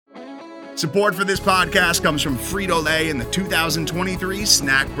Support for this podcast comes from Frito-Lay and the 2023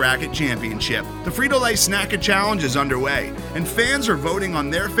 Snack Bracket Championship. The Frito-Lay Snack-It Challenge is underway, and fans are voting on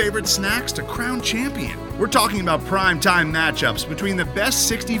their favorite snacks to crown champion. We're talking about prime-time matchups between the best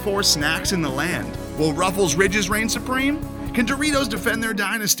 64 snacks in the land. Will Ruffles Ridges reign supreme? Can Doritos defend their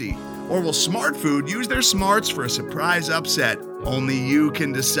dynasty? Or will Smart Food use their smarts for a surprise upset? Only you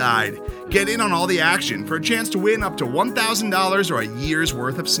can decide. Get in on all the action for a chance to win up to $1,000 or a year's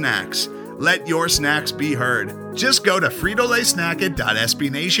worth of snacks. Let your snacks be heard. Just go to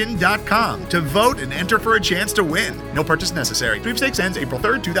fritolaysnacket.sbnation.com to vote and enter for a chance to win. No purchase necessary. Sweepstakes ends April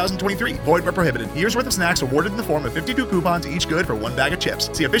 3rd, 2023. Void where prohibited. Year's worth of snacks awarded in the form of 52 coupons, each good for one bag of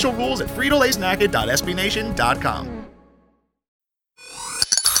chips. See official rules at fritolaysnacket.sbnation.com.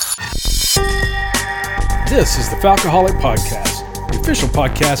 This is the Falcoholic Podcast, the official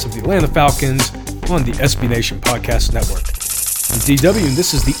podcast of the Atlanta Falcons on the SB Nation Podcast Network. I'm DW, and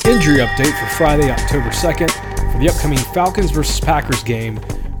this is the injury update for Friday, October 2nd for the upcoming Falcons vs. Packers game,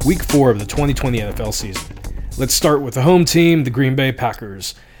 Week 4 of the 2020 NFL season. Let's start with the home team, the Green Bay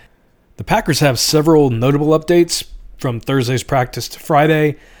Packers. The Packers have several notable updates from Thursday's practice to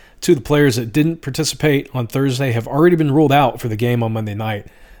Friday. Two of the players that didn't participate on Thursday have already been ruled out for the game on Monday night.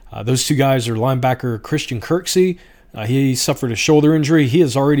 Those two guys are linebacker Christian Kirksey. He suffered a shoulder injury. He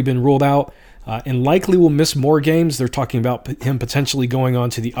has already been ruled out and likely will miss more games. They're talking about him potentially going on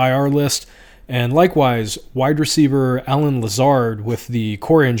to the IR list. And likewise, wide receiver Alan Lazard with the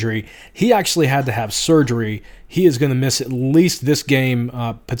core injury, he actually had to have surgery. He is going to miss at least this game,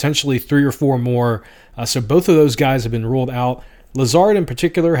 potentially 3 or 4 more. So both of those guys have been ruled out. Lazard in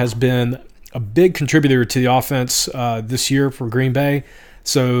particular has been a big contributor to the offense this year for Green Bay.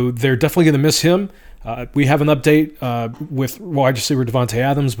 So they're definitely going to miss him. We have an update with wide receiver Devontae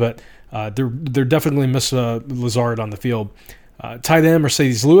Adams, but they're definitely miss Lazard on the field. Tight end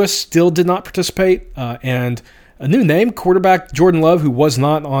Mercedes Lewis still did not participate, and a new name, quarterback Jordan Love, who was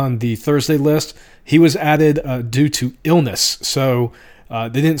not on the Thursday list, he was added due to illness. So they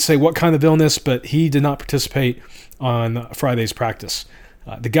didn't say what kind of illness, but he did not participate on Friday's practice.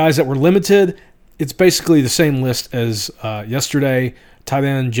 The guys that were limited, it's basically the same list as yesterday. Tight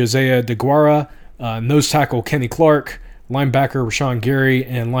end Josiah DeGuara, nose tackle Kenny Clark, linebacker Rashawn Gary,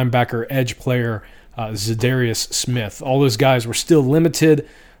 and linebacker edge player Zadarius Smith. All those guys were still limited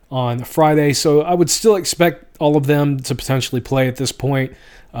on Friday, so I would still expect all of them to potentially play at this point.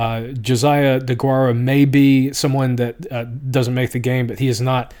 Josiah DeGuara may be someone that doesn't make the game, but he is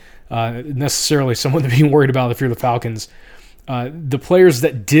not necessarily someone to be worried about if you're the Falcons. The players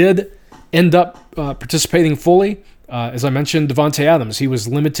that did end up participating fully, as I mentioned, Devontae Adams, he was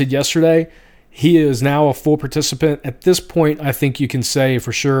limited yesterday. He is now a full participant. At this point, I think you can say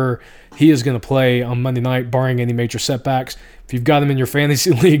for sure he is going to play on Monday night, barring any major setbacks. If you've got him in your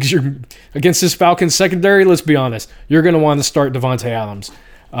fantasy leagues, you're against this Falcons secondary, let's be honest, you're going to want to start Devontae Adams.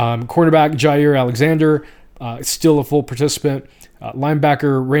 Cornerback Jair Alexander, still a full participant.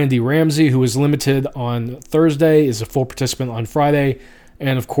 Linebacker Randy Ramsey, who was limited on Thursday, is a full participant on Friday.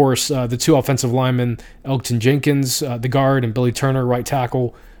 And, of course, the two offensive linemen, Elgton Jenkins, the guard, and Billy Turner, right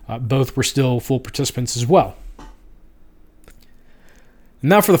tackle, both were still full participants as well.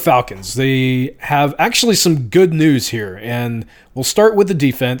 Now for the Falcons. They have actually some good news here, and we'll start with the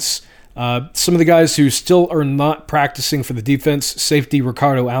defense. Some of the guys who still are not practicing for the defense, safety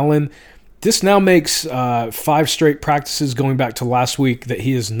Ricardo Allen, this now makes 5 straight practices going back to last week that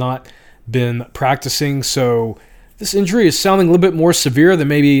he has not been practicing, so this injury is sounding a little bit more severe than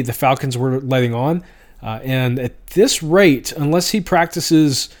maybe the Falcons were letting on. And at this rate, unless he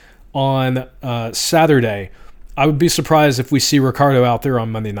practices on Saturday, I would be surprised if we see Ricardo out there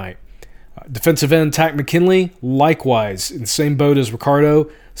on Monday night. Defensive end Tack McKinley, likewise, in the same boat as Ricardo,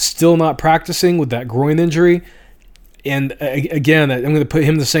 still not practicing with that groin injury. And again, I'm going to put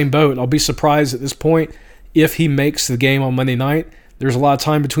him in the same boat. I'll be surprised at this point if he makes the game on Monday night. There's a lot of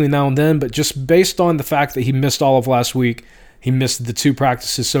time between now and then, but just based on the fact that he missed all of last week, he missed the 2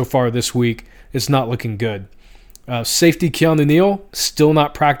 practices so far this week, it's not looking good. Safety Keanu Neal, still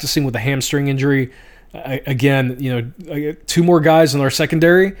not practicing with a hamstring injury. Again, 2 more guys in our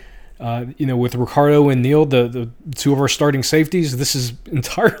secondary, with Ricardo and Neal, the 2 of our starting safeties. This is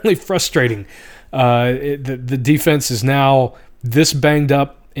entirely frustrating. The defense is now this banged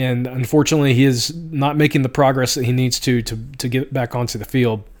up, and unfortunately, he is not making the progress that he needs to get back onto the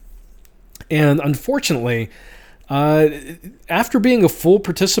field. And unfortunately, after being a full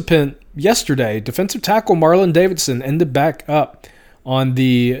participant yesterday, defensive tackle Marlon Davidson ended back up on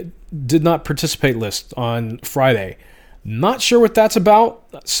the did not participate list on Friday. Not sure what that's about,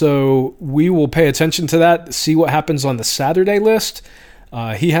 so we will pay attention to that, see what happens on the Saturday list.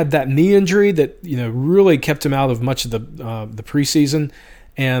 He had that knee injury that really kept him out of much of the preseason,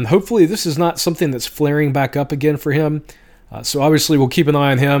 and hopefully this is not something that's flaring back up again for him. So obviously we'll keep an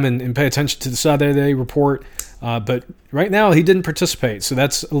eye on him and pay attention to the Saturday report. But right now he didn't participate, so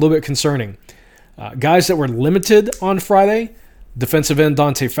that's a little bit concerning. Guys that were limited on Friday, defensive end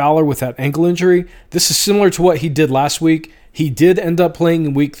Dante Fowler with that ankle injury. This is similar to what he did last week. He did end up playing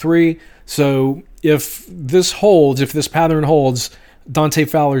in week 3, so if this pattern holds, Dante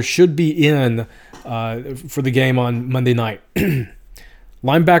Fowler should be in for the game on Monday night.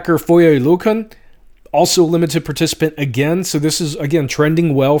 Linebacker Foye Oluokun, also a limited participant again, so this is, again,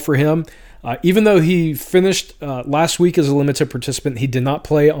 trending well for him. Even though he finished last week as a limited participant, he did not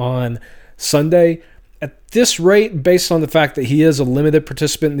play on Sunday. At this rate, based on the fact that he is a limited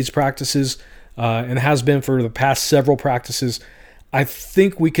participant in these practices and has been for the past several practices, I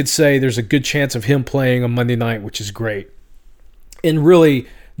think we could say there's a good chance of him playing on Monday night, which is great. And really,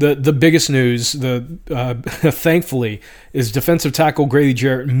 the biggest news, thankfully, is defensive tackle Grady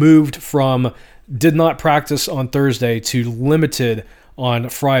Jarrett moved from did not practice on Thursday to limited on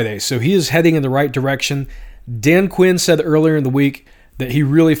Friday. So he is heading in the right direction. Dan Quinn said earlier in the week that he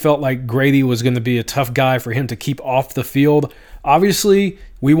really felt like Grady was going to be a tough guy for him to keep off the field. Obviously,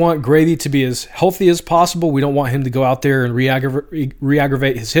 we want Grady to be as healthy as possible. We don't want him to go out there and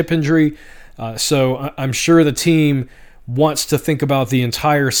re-aggravate his hip injury. So I'm sure the team wants to think about the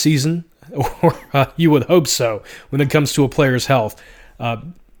entire season, or you would hope so, when it comes to a player's health.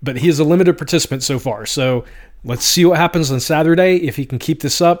 But he is a limited participant so far. So let's see what happens on Saturday. If he can keep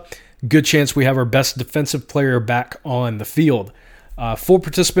this up, good chance we have our best defensive player back on the field. Full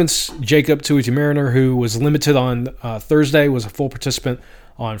participants, Jacob Tuioti-Mariner, who was limited on Thursday, was a full participant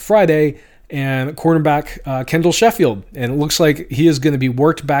on Friday, and cornerback Kendall Sheffield. And it looks like he is going to be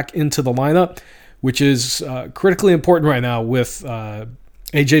worked back into the lineup, which is critically important right now with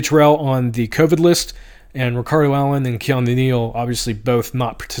A.J. Terrell on the COVID list and Ricardo Allen and Keanu Neal obviously both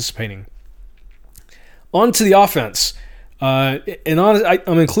not participating. On to the offense. I'm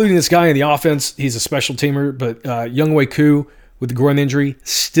including this guy in the offense. He's a special teamer, but Younghoe Koo with the groin injury,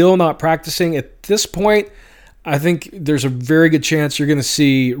 still not practicing. At this point, I think there's a very good chance you're going to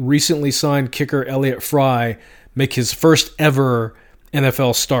see recently signed kicker Elliott Fry make his first ever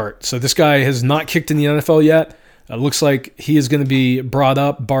NFL start. So this guy has not kicked in the NFL yet. It looks like he is going to be brought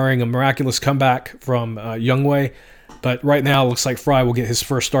up, barring a miraculous comeback from Younghoe. But right now, it looks like Fry will get his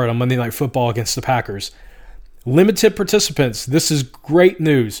first start on Monday Night Football against the Packers. Limited participants. This is great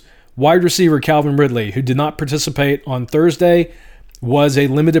news. Wide receiver Calvin Ridley, who did not participate on Thursday, was a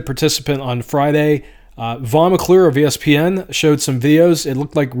limited participant on Friday. Vaughn McClure of ESPN showed some videos. It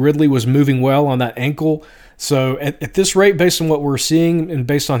looked like Ridley was moving well on that ankle. So at this rate, based on what we're seeing and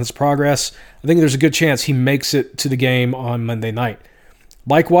based on his progress, I think there's a good chance he makes it to the game on Monday night.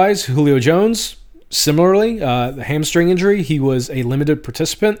 Likewise, Julio Jones, similarly, the hamstring injury, he was a limited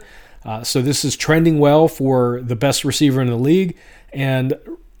participant. So this is trending well for the best receiver in the league. And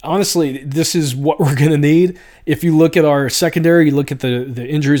honestly, this is what we're going to need. If you look at our secondary, you look at the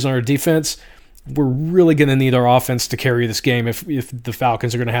injuries on our defense, we're really going to need our offense to carry this game if the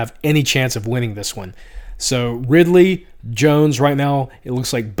Falcons are going to have any chance of winning this one. So Ridley, Jones, right now, it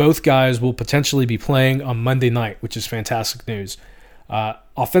looks like both guys will potentially be playing on Monday night, which is fantastic news.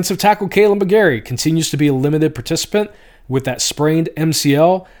 Offensive tackle Kaleb McGary continues to be a limited participant with that sprained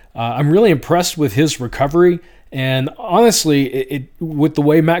MCL. I'm really impressed with his recovery. And honestly, with the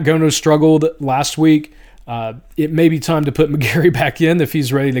way Matt Gono struggled last week, it may be time to put McGary back in if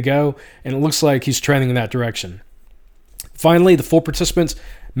he's ready to go. And it looks like he's trending in that direction. Finally, the full participants,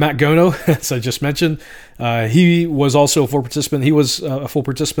 Matt Gono, as I just mentioned, he was also a full participant. He was a full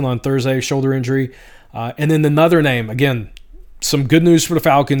participant on Thursday, shoulder injury. And then another name, again, some good news for the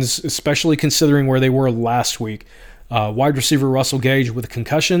Falcons, especially considering where they were last week. Wide receiver Russell Gage with a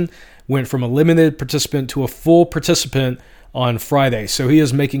concussion went from a limited participant to a full participant on Friday. So he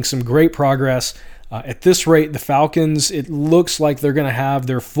is making some great progress. At this rate, the Falcons, it looks like they're going to have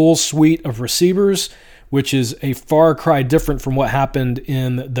their full suite of receivers, which is a far cry different from what happened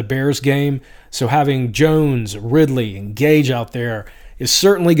in the Bears game. So having Jones, Ridley, and Gage out there is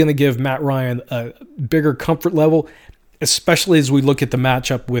certainly going to give Matt Ryan a bigger comfort level, especially as we look at the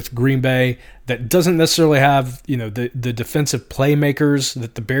matchup with Green Bay that doesn't necessarily have, the defensive playmakers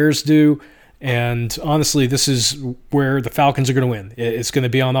that the Bears do. And honestly, this is where the Falcons are going to win. It's going to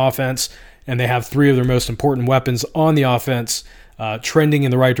be on offense, and they have three of their most important weapons on the offense trending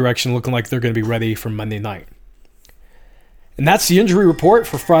in the right direction, looking like they're going to be ready for Monday night. And that's the injury report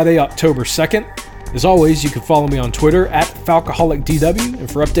for Friday, October 2nd. As always, you can follow me on Twitter at FalcoholicDW,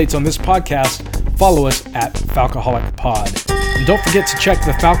 and for updates on this podcast, follow us at FalcoholicPod. And don't forget to check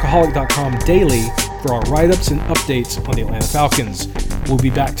thefalcoholic.com daily for our write-ups and updates on the Atlanta Falcons. We'll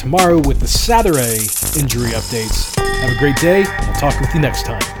be back tomorrow with the Saturday injury updates. Have a great day. I'll talk with you next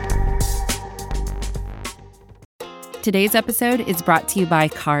time. Today's episode is brought to you by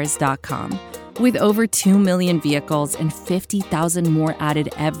Cars.com. With over 2 million vehicles and 50,000 more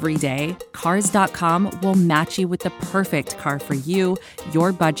added every day, Cars.com will match you with the perfect car for you,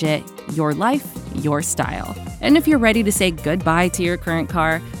 your budget, your life, your style. And if you're ready to say goodbye to your current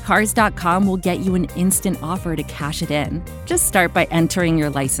car, Cars.com will get you an instant offer to cash it in. Just start by entering your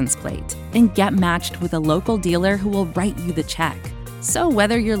license plate and get matched with a local dealer who will write you the check. So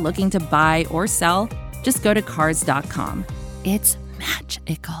whether you're looking to buy or sell, just go to Cars.com. It's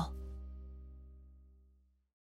magical.